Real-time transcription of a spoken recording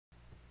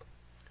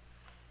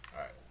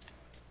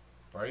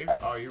Are you?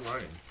 Oh, you're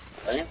running.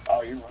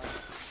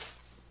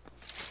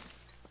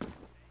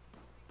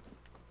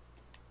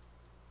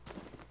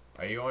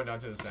 Are you going down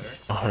to the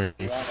center?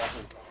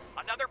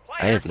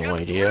 I have no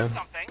idea.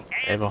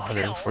 I have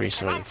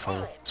 147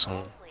 phone,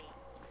 so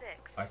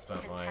I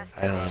spent mine.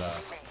 I don't know.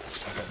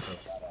 I got the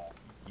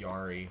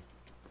Yari.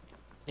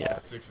 Yeah.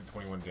 6 and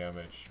 21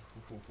 damage.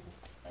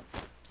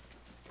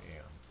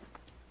 Damn.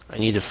 I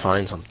need to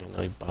find something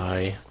to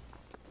buy.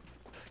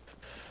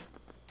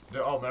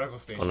 Oh, medical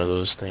station. One of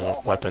those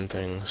weapon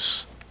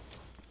things.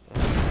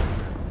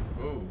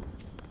 Ooh.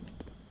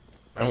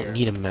 I don't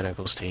need a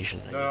medical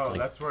station. No, like...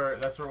 that's where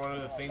one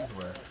of the things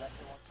were.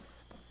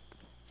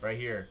 Right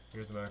here.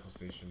 Here's the medical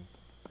station.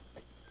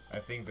 I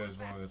think there's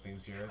one of the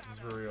things here. This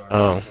is where we are.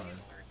 Oh.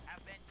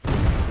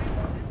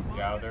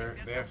 Yeah,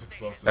 they have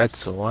explosives.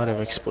 That's a lot of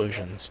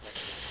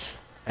explosions.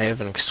 I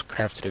haven't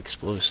crafted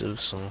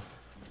explosives, so...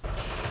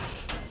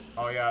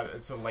 Oh yeah,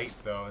 it's a late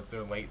though.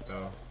 They're late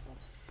though.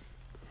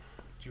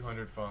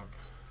 200 funk.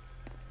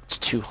 It's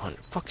 200.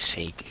 Fuck's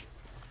sake.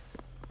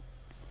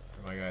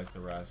 For my guys, the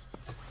rest.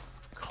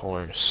 Of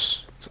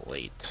course. It's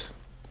late.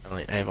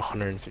 I have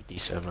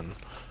 157.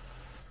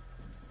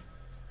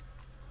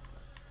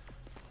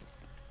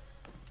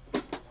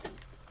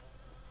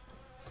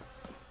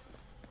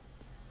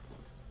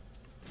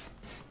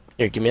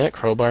 Here, give me that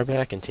crowbar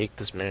back and take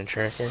this man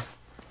tracker.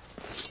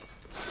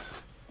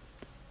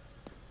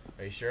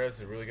 Are you sure? It's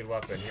a really good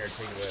weapon. Here,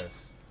 take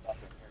this.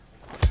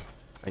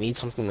 I need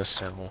something to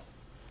sell.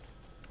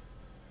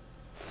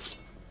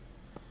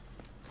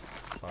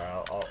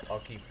 Alright, I'll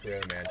keep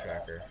clear the man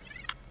tracker.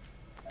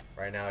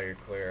 Right now you're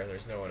clear.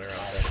 There's no one around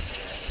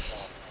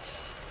us.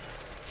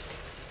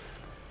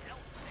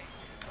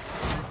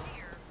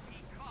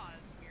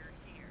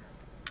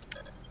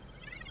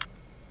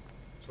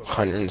 So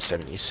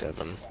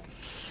 177.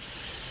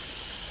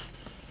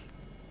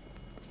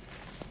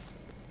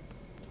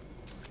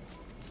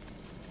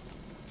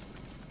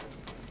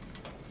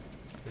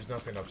 There's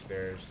nothing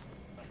upstairs.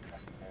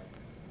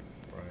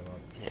 Where I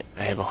look. Yeah,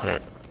 I have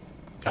 100.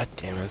 God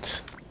damn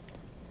it.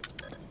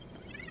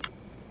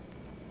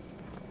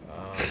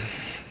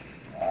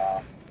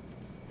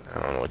 I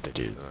don't know what to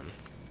do then.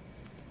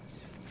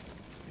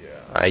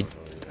 Yeah.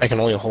 I can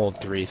only hold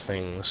 3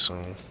 things,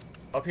 so...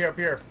 Up here, up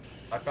here.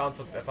 I found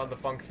the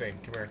funk thing.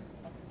 Come here.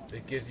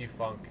 It gives you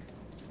funk.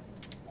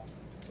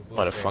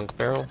 What, a funk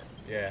barrel?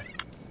 Yeah.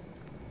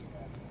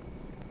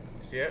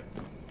 See it?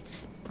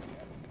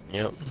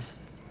 Yep.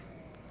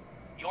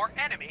 Your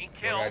enemy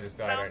killed guy just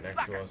died right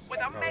next to us.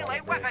 with a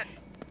melee weapon.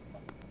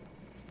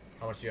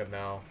 How much do you have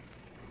now?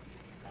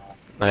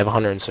 I have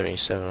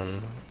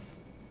 177.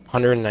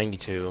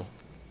 192.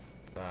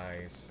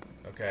 Nice.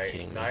 Okay,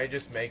 Kidding now me. you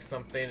just make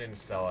something and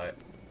sell it.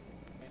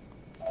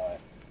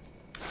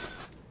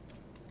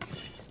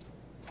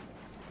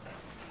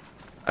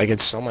 I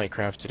could sell my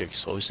crafted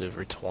explosive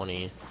for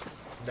 20.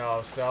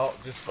 No,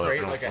 just But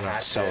create no, like a I'm not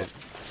hatchet. selling.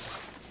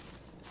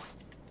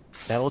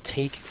 That will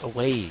take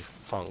away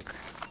funk.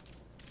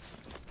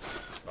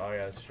 Oh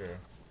yeah, that's true.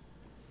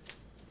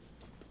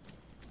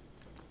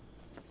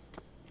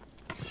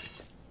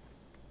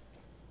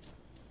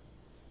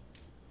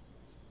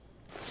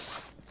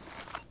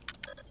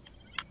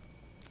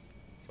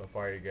 So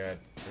far you're good.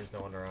 There's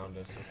no one around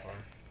us so far.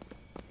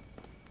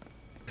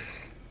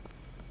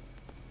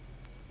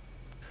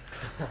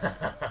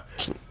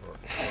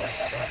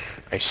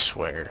 I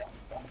swear.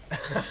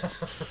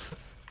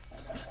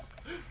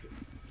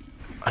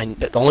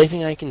 The only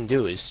thing I can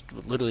do is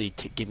literally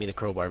give me the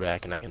crowbar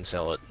back and I can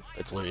sell it.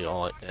 That's literally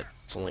all.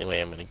 That's the only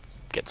way I'm gonna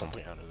get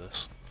something out of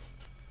this.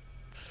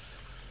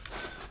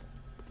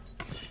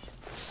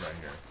 Right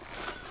here.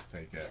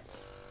 Take it.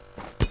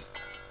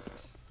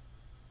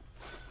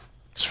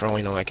 Because for all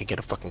I know, I could get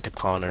a fucking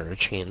katana or a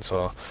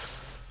chainsaw.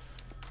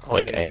 Oh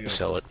wait, I have to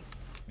sell it.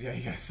 Yeah,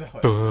 you gotta sell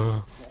it.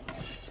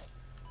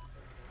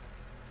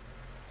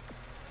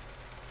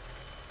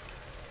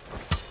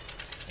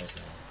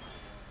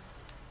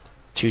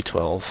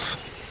 212.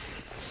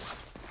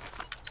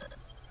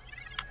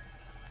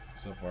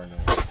 So far, no.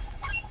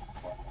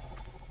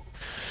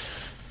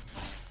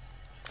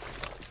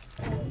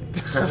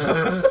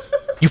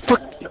 You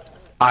fuck!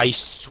 I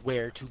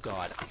swear to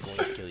God, I'm going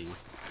to kill you.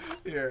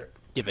 Here.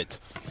 Give it.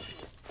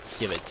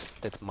 Give it.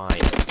 That's mine.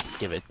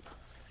 Give it.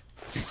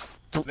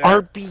 There.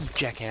 RB,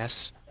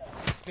 jackass.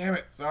 Damn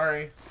it,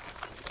 sorry.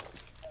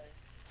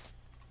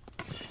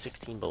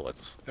 16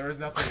 bullets. There was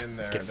nothing in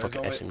there. Get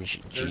fucking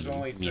SMG. There's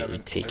only Immediately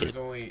 7. take There's it.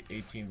 only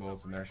 18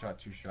 bullets in there. I shot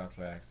 2 shots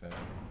by accident.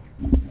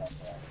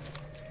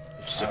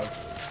 16.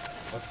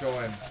 Let's go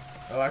in.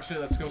 Oh, actually,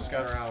 let's go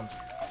scout around.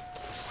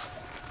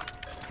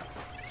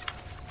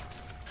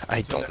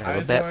 I don't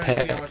have a I just wanted to see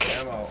how backpack. much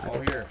ammo.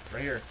 Oh, here.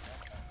 Right here.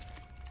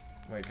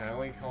 Wait, can I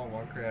only call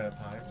 1 crate at a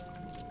time?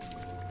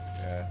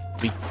 Yeah.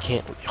 We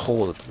can't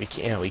hold. We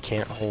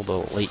can't hold a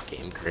late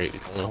game crate. We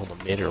can only hold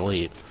a mid or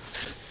late.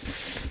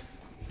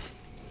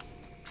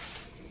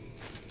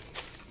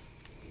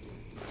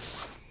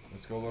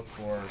 Let's go look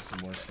for some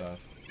more stuff.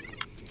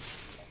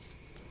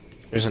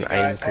 There's an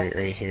item crate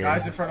right here.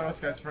 Guys in front of us,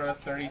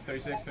 30,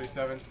 36,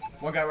 37.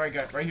 One guy, right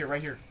here,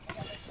 right here.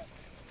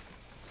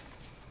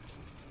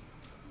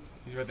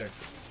 He's right there.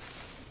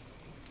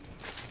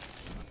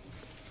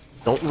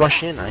 Don't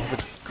rush in. I have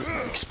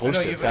an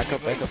explosive. Back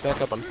up.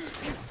 I'm.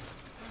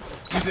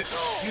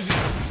 Use it.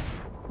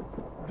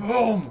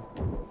 Boom.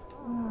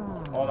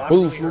 Oh, that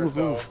Move. really hurt,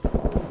 though.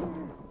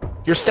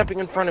 You're stepping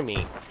in front of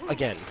me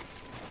again.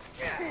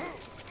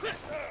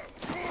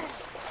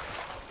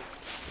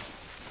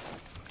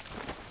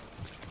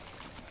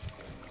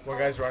 One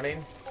guy's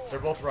running. They're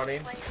both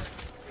running.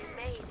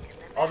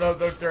 Although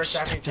they're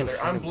attacking each other.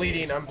 I'm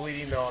bleeding though. I'm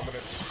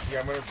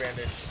gonna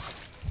bandage.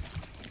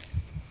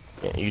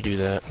 Yeah, you do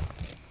that.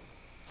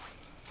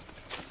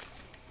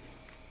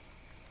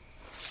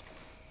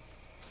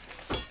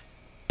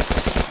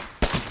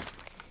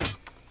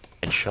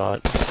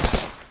 Headshot.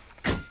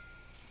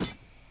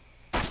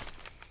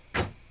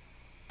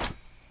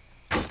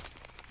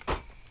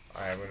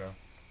 Alright, I'm gonna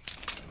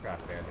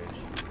craft bandage.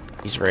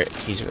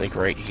 He's like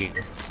right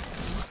here.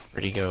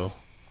 Where'd he go?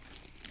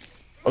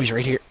 Oh, he's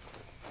right here.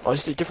 Oh,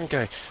 this is a different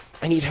guy.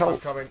 I need help.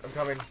 I'm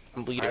coming.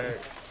 I'm bleeding.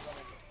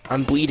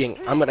 I'm bleeding.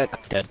 I'm gonna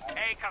dead.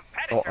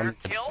 Oh, I'm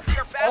dead.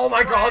 Oh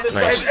my god, this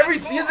Nice. guy has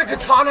everything. He has a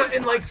katana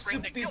and like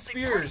these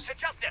spears.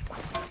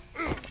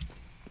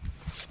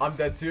 I'm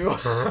dead too.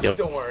 Yep.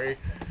 Don't worry.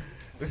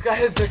 This guy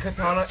has the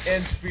katana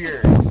and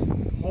spears.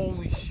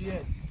 Holy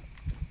shit.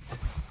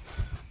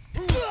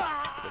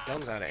 The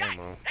gun's out of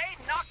ammo.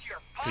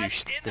 You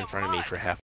stood in front of me for half